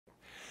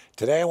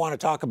Today I want to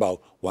talk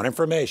about what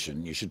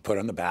information you should put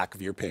on the back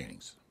of your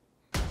paintings.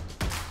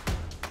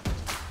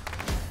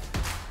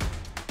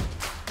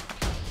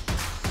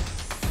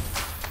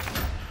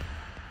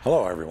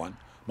 Hello everyone,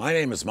 my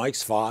name is Mike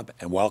Svob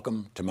and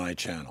welcome to my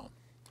channel.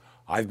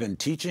 I've been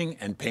teaching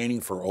and painting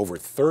for over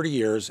 30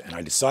 years and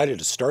I decided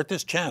to start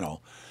this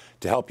channel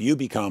to help you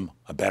become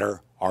a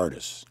better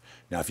artist.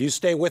 Now if you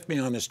stay with me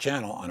on this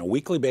channel on a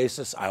weekly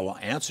basis, I will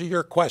answer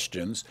your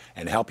questions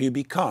and help you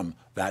become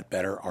that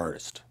better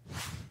artist.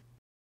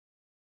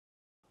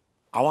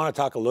 I want to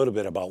talk a little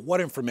bit about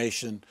what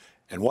information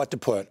and what to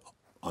put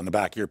on the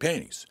back of your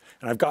paintings.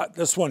 And I've got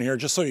this one here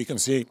just so you can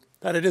see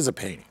that it is a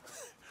painting.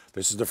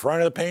 This is the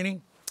front of the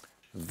painting.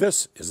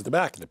 This is the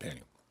back of the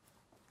painting.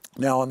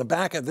 Now on the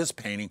back of this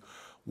painting,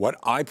 what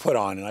I put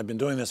on, and I've been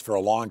doing this for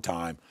a long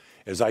time,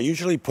 is I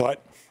usually put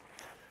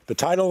the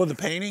title of the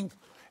painting,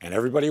 and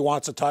everybody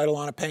wants a title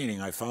on a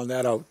painting. I found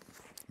that out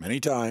many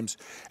times.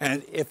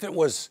 And if it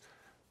was,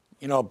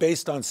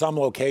 based on some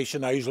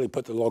location, I usually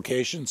put the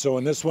location. So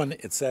in this one,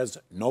 it says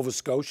Nova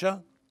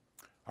Scotia,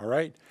 all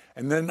right?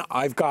 And then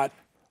I've got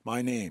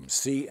my name,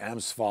 C.M.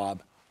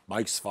 Svob,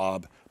 Mike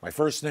Svob. My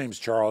first name's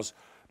Charles,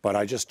 but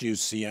I just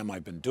use CM.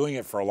 I've been doing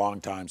it for a long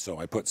time, so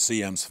I put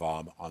CM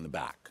Svob on the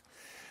back.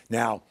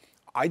 Now,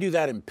 I do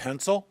that in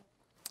pencil.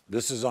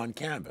 This is on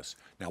canvas.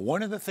 Now,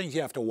 one of the things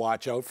you have to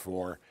watch out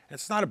for,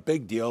 it's not a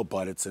big deal,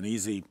 but it's an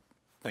easy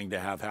thing to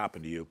have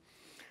happen to you.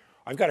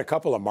 I've got a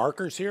couple of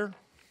markers here.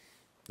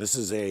 This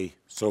is a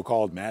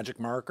so-called magic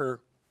marker,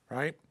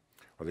 right?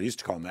 Or they used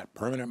to call them that,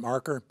 permanent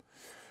marker.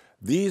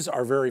 These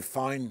are very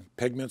fine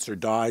pigments or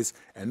dyes,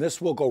 and this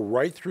will go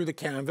right through the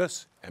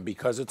canvas, and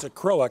because it's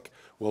acrylic,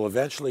 will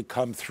eventually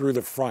come through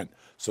the front.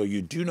 So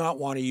you do not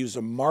want to use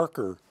a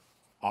marker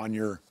on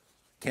your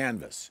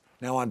canvas.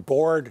 Now on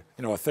board,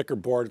 a thicker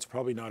board, it's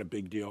probably not a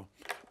big deal,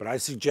 but I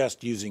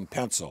suggest using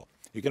pencil.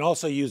 You can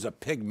also use a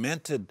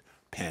pigmented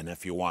pen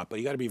if you want, but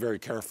you got to be very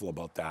careful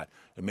about that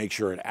and make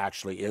sure it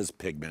actually is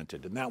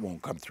pigmented, and that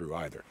won't come through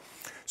either.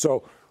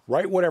 So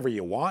write whatever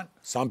you want.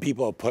 Some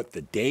people put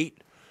the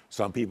date.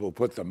 Some people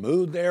put the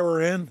mood they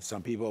were in.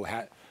 Some people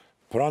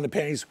put on the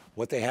paintings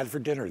what they had for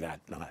dinner that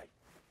night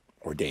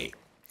or day.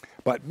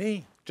 But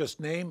me, just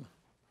name,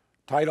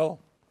 title,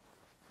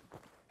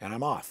 and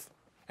I'm off.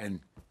 And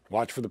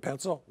watch for the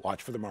pencil,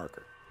 watch for the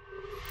marker.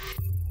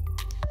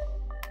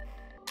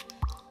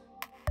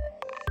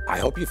 I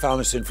hope you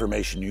found this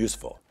information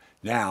useful.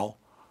 Now,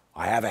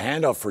 I have a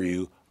handout for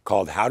you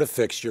called How to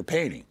Fix Your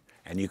Painting,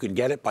 and you can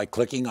get it by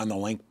clicking on the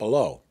link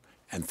below.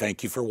 And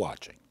thank you for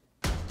watching.